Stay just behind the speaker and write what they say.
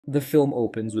The film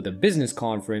opens with a business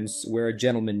conference where a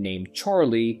gentleman named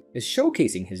Charlie is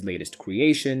showcasing his latest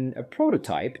creation, a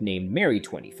prototype named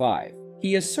Mary25.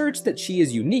 He asserts that she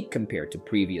is unique compared to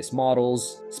previous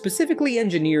models, specifically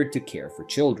engineered to care for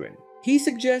children. He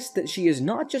suggests that she is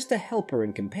not just a helper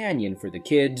and companion for the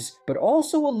kids, but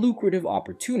also a lucrative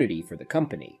opportunity for the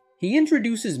company. He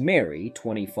introduces Mary,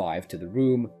 25, to the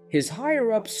room. His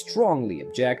higher-ups strongly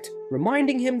object,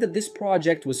 reminding him that this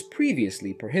project was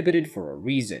previously prohibited for a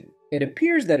reason. It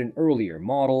appears that an earlier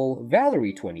model,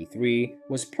 Valerie 23,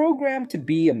 was programmed to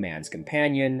be a man's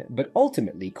companion, but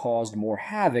ultimately caused more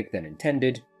havoc than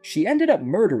intended. She ended up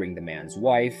murdering the man's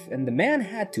wife, and the man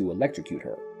had to electrocute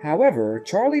her. However,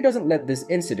 Charlie doesn't let this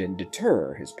incident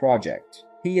deter his project.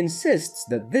 He insists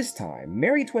that this time,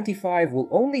 Mary25 will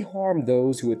only harm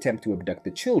those who attempt to abduct the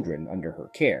children under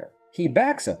her care. He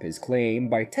backs up his claim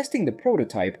by testing the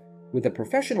prototype with a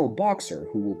professional boxer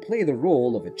who will play the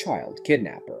role of a child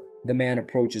kidnapper. The man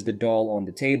approaches the doll on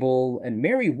the table, and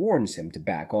Mary warns him to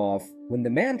back off. When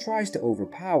the man tries to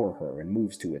overpower her and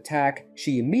moves to attack,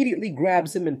 she immediately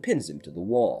grabs him and pins him to the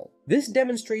wall. This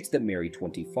demonstrates that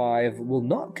Mary25 will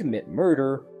not commit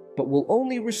murder, but will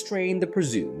only restrain the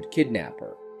presumed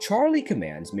kidnapper. Charlie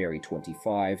commands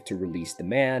Mary25 to release the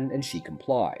man, and she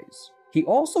complies. He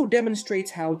also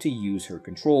demonstrates how to use her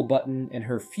control button and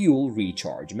her fuel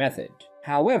recharge method.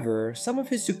 However, some of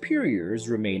his superiors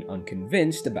remain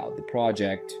unconvinced about the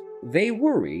project. They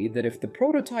worry that if the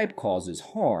prototype causes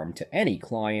harm to any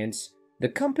clients, the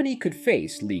company could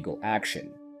face legal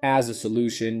action. As a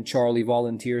solution, Charlie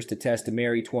volunteers to test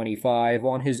Mary25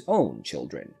 on his own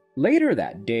children. Later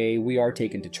that day, we are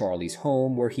taken to Charlie's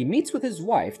home where he meets with his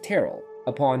wife, Terrell.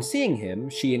 Upon seeing him,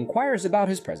 she inquires about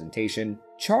his presentation.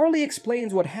 Charlie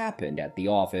explains what happened at the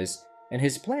office and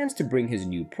his plans to bring his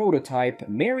new prototype,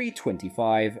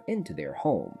 Mary25, into their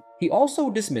home. He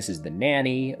also dismisses the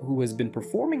nanny, who has been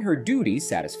performing her duties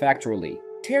satisfactorily.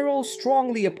 Terrell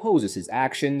strongly opposes his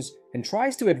actions and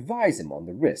tries to advise him on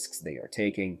the risks they are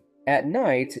taking. At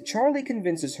night, Charlie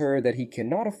convinces her that he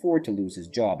cannot afford to lose his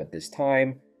job at this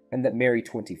time, and that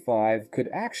Mary25 could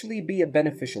actually be a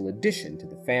beneficial addition to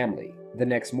the family. The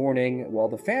next morning, while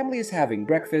the family is having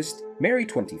breakfast,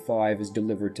 Mary25 is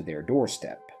delivered to their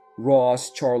doorstep.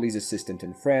 Ross, Charlie's assistant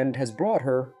and friend, has brought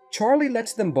her. Charlie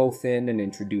lets them both in and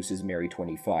introduces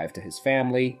Mary25 to his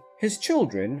family. His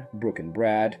children, Brooke and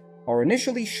Brad, are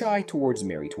initially shy towards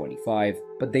Mary25,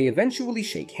 but they eventually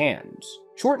shake hands.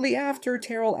 Shortly after,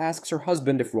 Terrell asks her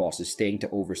husband if Ross is staying to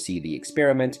oversee the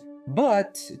experiment,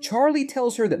 but Charlie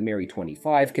tells her that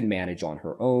Mary25 can manage on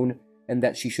her own and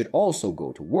that she should also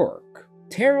go to work.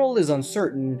 Terrell is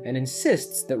uncertain and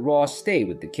insists that Ross stay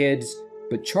with the kids,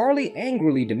 but Charlie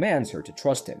angrily demands her to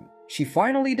trust him. She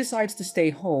finally decides to stay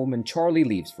home and Charlie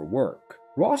leaves for work.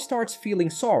 Ross starts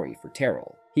feeling sorry for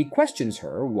Terrell. He questions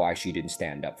her why she didn't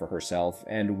stand up for herself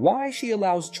and why she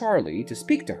allows Charlie to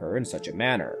speak to her in such a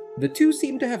manner. The two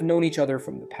seem to have known each other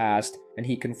from the past, and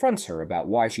he confronts her about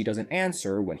why she doesn't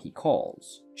answer when he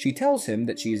calls. She tells him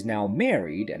that she is now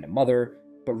married and a mother,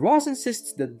 but Ross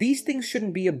insists that these things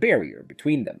shouldn't be a barrier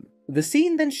between them. The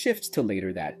scene then shifts to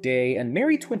later that day, and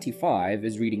Mary25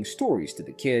 is reading stories to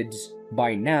the kids.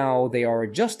 By now, they are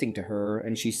adjusting to her,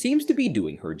 and she seems to be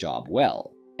doing her job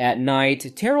well. At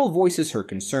night, Terrell voices her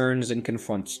concerns and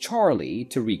confronts Charlie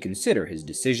to reconsider his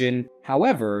decision.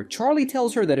 However, Charlie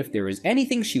tells her that if there is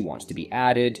anything she wants to be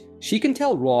added, she can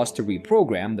tell Ross to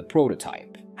reprogram the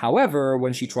prototype. However,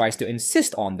 when she tries to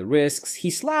insist on the risks,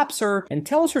 he slaps her and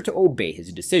tells her to obey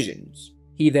his decisions.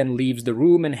 He then leaves the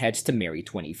room and heads to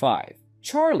Mary25.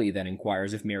 Charlie then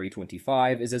inquires if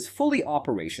Mary25 is as fully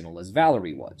operational as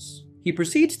Valerie was. He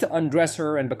proceeds to undress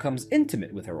her and becomes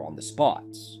intimate with her on the spot.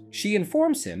 She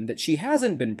informs him that she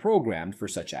hasn't been programmed for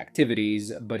such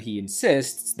activities, but he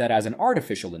insists that as an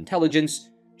artificial intelligence,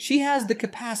 she has the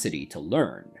capacity to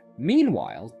learn.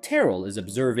 Meanwhile, Terrell is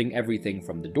observing everything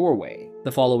from the doorway.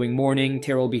 The following morning,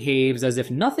 Terrell behaves as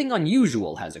if nothing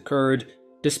unusual has occurred,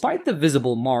 despite the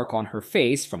visible mark on her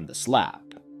face from the slap.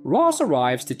 Ross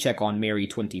arrives to check on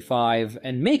Mary25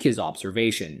 and make his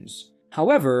observations.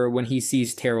 However, when he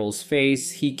sees Terrell's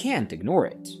face, he can't ignore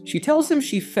it. She tells him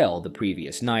she fell the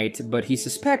previous night, but he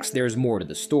suspects there's more to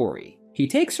the story. He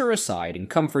takes her aside and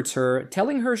comforts her,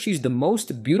 telling her she's the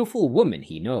most beautiful woman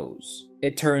he knows.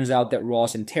 It turns out that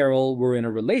Ross and Terrell were in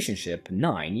a relationship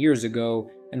 9 years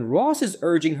ago, and Ross is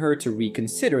urging her to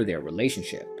reconsider their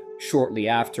relationship. Shortly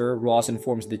after, Ross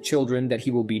informs the children that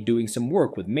he will be doing some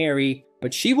work with Mary,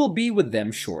 but she will be with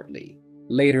them shortly.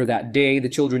 Later that day, the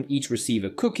children each receive a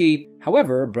cookie.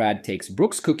 However, Brad takes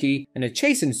Brooke's cookie, and a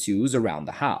chase ensues around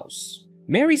the house.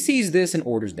 Mary sees this and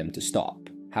orders them to stop.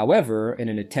 However, in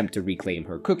an attempt to reclaim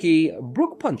her cookie,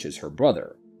 Brooke punches her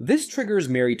brother. This triggers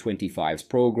Mary25's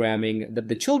programming that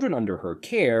the children under her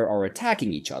care are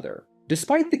attacking each other.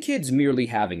 Despite the kids merely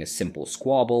having a simple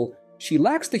squabble, she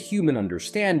lacks the human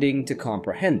understanding to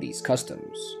comprehend these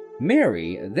customs.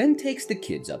 Mary then takes the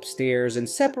kids upstairs and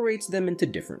separates them into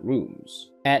different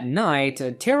rooms. At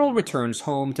night, Terrell returns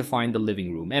home to find the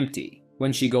living room empty.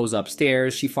 When she goes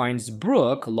upstairs, she finds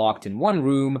Brooke locked in one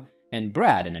room and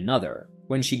Brad in another.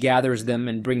 When she gathers them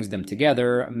and brings them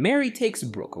together, Mary takes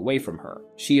Brooke away from her.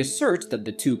 She asserts that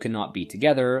the two cannot be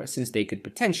together since they could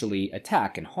potentially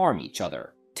attack and harm each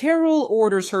other. Terrell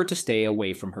orders her to stay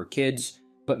away from her kids,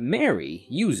 but Mary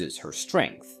uses her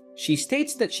strength. She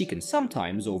states that she can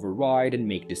sometimes override and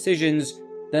make decisions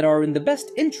that are in the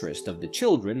best interest of the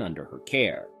children under her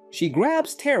care. She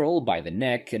grabs Terrell by the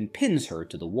neck and pins her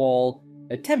to the wall,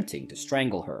 attempting to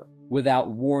strangle her. Without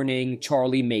warning,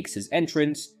 Charlie makes his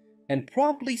entrance and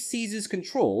promptly seizes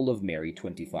control of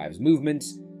Mary25's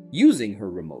movements using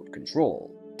her remote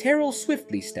control. Terrell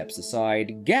swiftly steps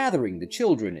aside, gathering the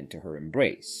children into her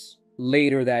embrace.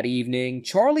 Later that evening,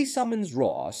 Charlie summons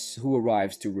Ross, who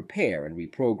arrives to repair and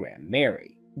reprogram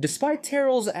Mary. Despite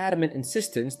Terrell's adamant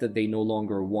insistence that they no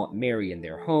longer want Mary in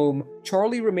their home,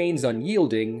 Charlie remains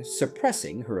unyielding,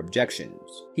 suppressing her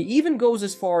objections. He even goes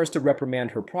as far as to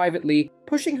reprimand her privately,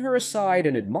 pushing her aside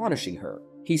and admonishing her.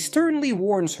 He sternly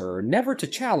warns her never to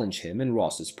challenge him in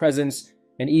Ross's presence,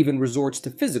 and even resorts to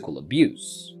physical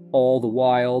abuse. All the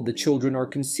while, the children are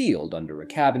concealed under a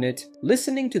cabinet,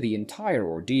 listening to the entire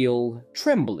ordeal,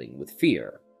 trembling with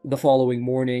fear. The following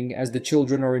morning, as the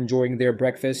children are enjoying their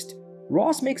breakfast,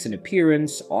 Ross makes an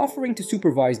appearance, offering to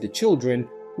supervise the children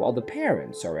while the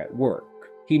parents are at work.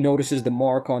 He notices the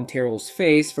mark on Terrell's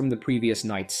face from the previous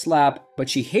night's slap, but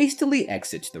she hastily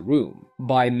exits the room.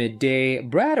 By midday,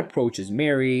 Brad approaches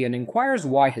Mary and inquires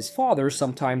why his father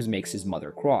sometimes makes his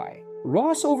mother cry.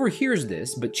 Ross overhears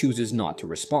this but chooses not to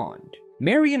respond.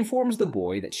 Mary informs the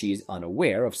boy that she is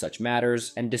unaware of such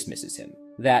matters and dismisses him.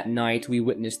 That night, we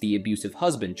witness the abusive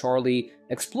husband Charlie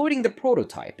exploiting the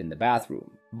prototype in the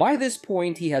bathroom. By this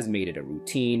point, he has made it a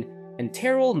routine, and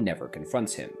Terrell never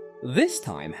confronts him. This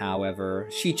time, however,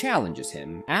 she challenges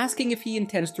him, asking if he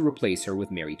intends to replace her with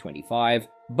Mary25,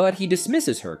 but he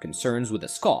dismisses her concerns with a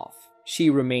scoff. She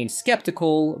remains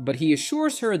skeptical, but he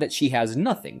assures her that she has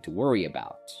nothing to worry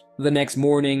about. The next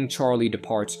morning, Charlie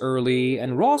departs early,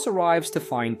 and Ross arrives to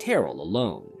find Terrell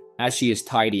alone. As she is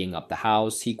tidying up the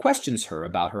house, he questions her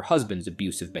about her husband's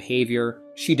abusive behavior.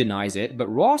 She denies it,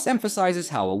 but Ross emphasizes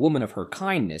how a woman of her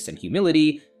kindness and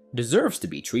humility deserves to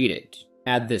be treated.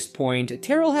 At this point,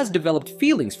 Terrell has developed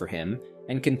feelings for him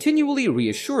and continually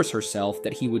reassures herself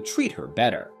that he would treat her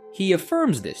better. He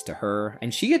affirms this to her,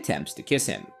 and she attempts to kiss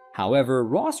him. However,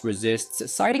 Ross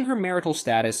resists, citing her marital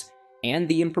status and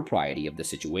the impropriety of the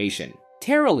situation.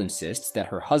 Terrell insists that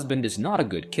her husband is not a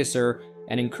good kisser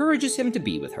and encourages him to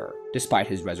be with her. Despite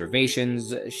his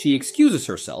reservations, she excuses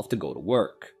herself to go to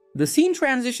work. The scene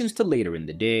transitions to later in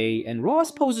the day, and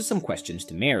Ross poses some questions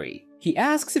to Mary. He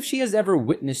asks if she has ever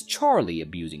witnessed Charlie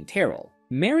abusing Terrell.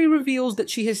 Mary reveals that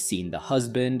she has seen the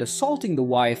husband assaulting the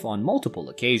wife on multiple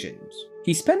occasions.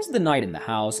 He spends the night in the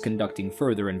house conducting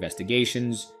further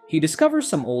investigations. He discovers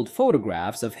some old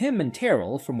photographs of him and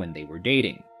Terrell from when they were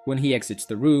dating. When he exits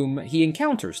the room, he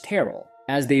encounters Terrell.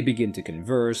 As they begin to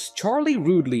converse, Charlie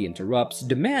rudely interrupts,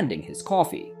 demanding his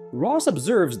coffee. Ross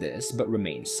observes this, but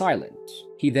remains silent.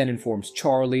 He then informs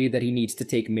Charlie that he needs to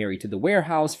take Mary to the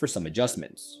warehouse for some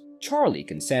adjustments. Charlie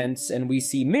consents, and we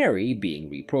see Mary being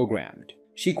reprogrammed.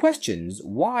 She questions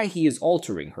why he is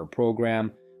altering her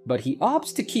program, but he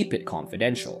opts to keep it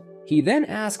confidential. He then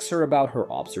asks her about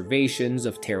her observations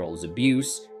of Terrell's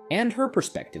abuse and her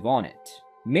perspective on it.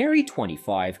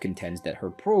 Mary25 contends that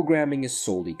her programming is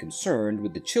solely concerned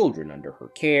with the children under her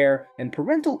care, and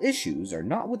parental issues are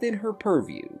not within her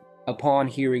purview. Upon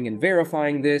hearing and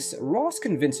verifying this, Ross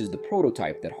convinces the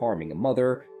prototype that harming a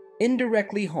mother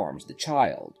indirectly harms the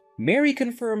child. Mary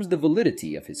confirms the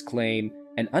validity of his claim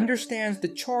and understands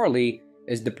that Charlie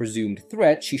is the presumed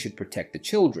threat she should protect the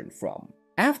children from.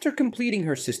 After completing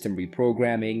her system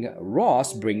reprogramming,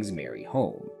 Ross brings Mary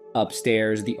home.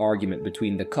 Upstairs, the argument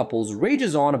between the couples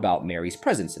rages on about Mary's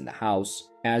presence in the house.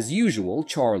 As usual,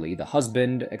 Charlie, the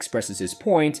husband, expresses his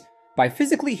point by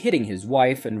physically hitting his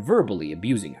wife and verbally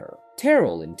abusing her.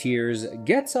 Terrell, in tears,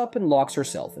 gets up and locks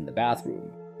herself in the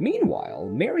bathroom. Meanwhile,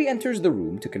 Mary enters the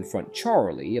room to confront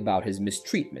Charlie about his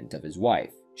mistreatment of his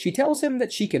wife. She tells him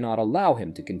that she cannot allow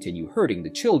him to continue hurting the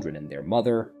children and their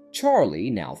mother. Charlie,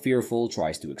 now fearful,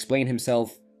 tries to explain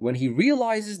himself. When he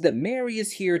realizes that Mary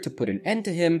is here to put an end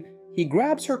to him, he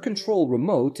grabs her control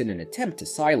remote in an attempt to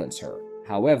silence her.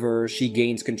 However, she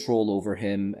gains control over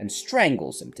him and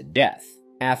strangles him to death.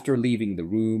 After leaving the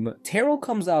room, Terrell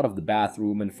comes out of the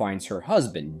bathroom and finds her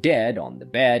husband dead on the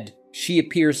bed. She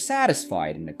appears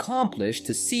satisfied and accomplished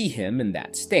to see him in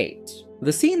that state.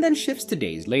 The scene then shifts to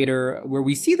days later, where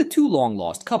we see the two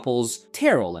long-lost couples,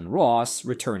 Terrell and Ross,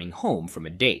 returning home from a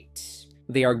date.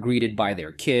 They are greeted by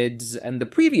their kids, and the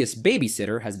previous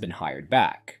babysitter has been hired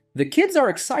back. The kids are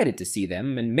excited to see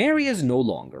them, and Mary is no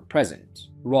longer present.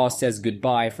 Ross says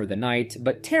goodbye for the night,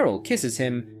 but Terrell kisses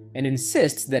him and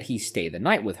insists that he stay the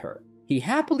night with her. He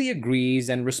happily agrees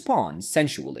and responds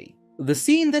sensually. The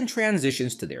scene then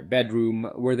transitions to their bedroom,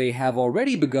 where they have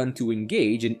already begun to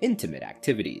engage in intimate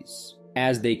activities.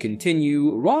 As they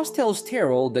continue, Ross tells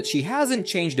Terrell that she hasn't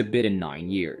changed a bit in 9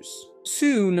 years.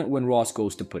 Soon, when Ross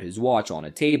goes to put his watch on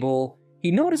a table, he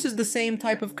notices the same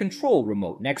type of control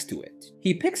remote next to it.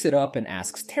 He picks it up and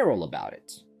asks Terrell about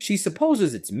it. She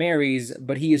supposes it's Mary's,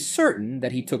 but he is certain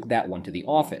that he took that one to the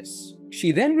office.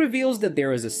 She then reveals that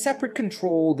there is a separate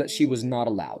control that she was not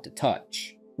allowed to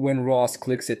touch. When Ross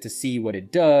clicks it to see what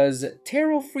it does,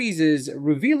 Terrell freezes,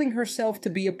 revealing herself to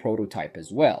be a prototype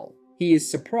as well. He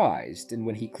is surprised, and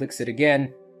when he clicks it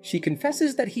again, she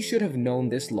confesses that he should have known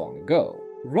this long ago.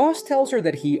 Ross tells her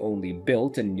that he only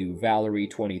built and knew Valerie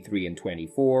 23 and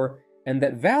 24, and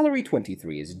that Valerie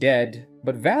 23 is dead,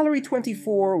 but Valerie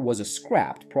 24 was a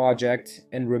scrapped project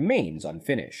and remains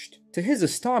unfinished. To his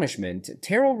astonishment,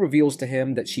 Terrell reveals to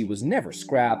him that she was never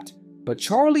scrapped, but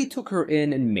Charlie took her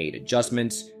in and made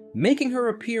adjustments, making her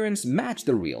appearance match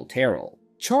the real Terrell.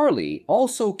 Charlie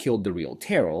also killed the real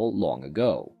Terrell long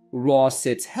ago. Ross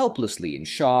sits helplessly in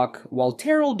shock, while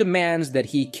Terrell demands that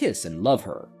he kiss and love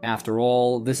her. After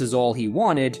all, this is all he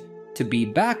wanted, to be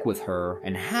back with her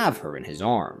and have her in his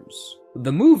arms.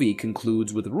 The movie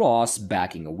concludes with Ross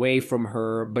backing away from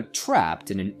her, but trapped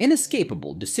in an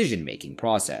inescapable decision-making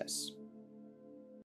process.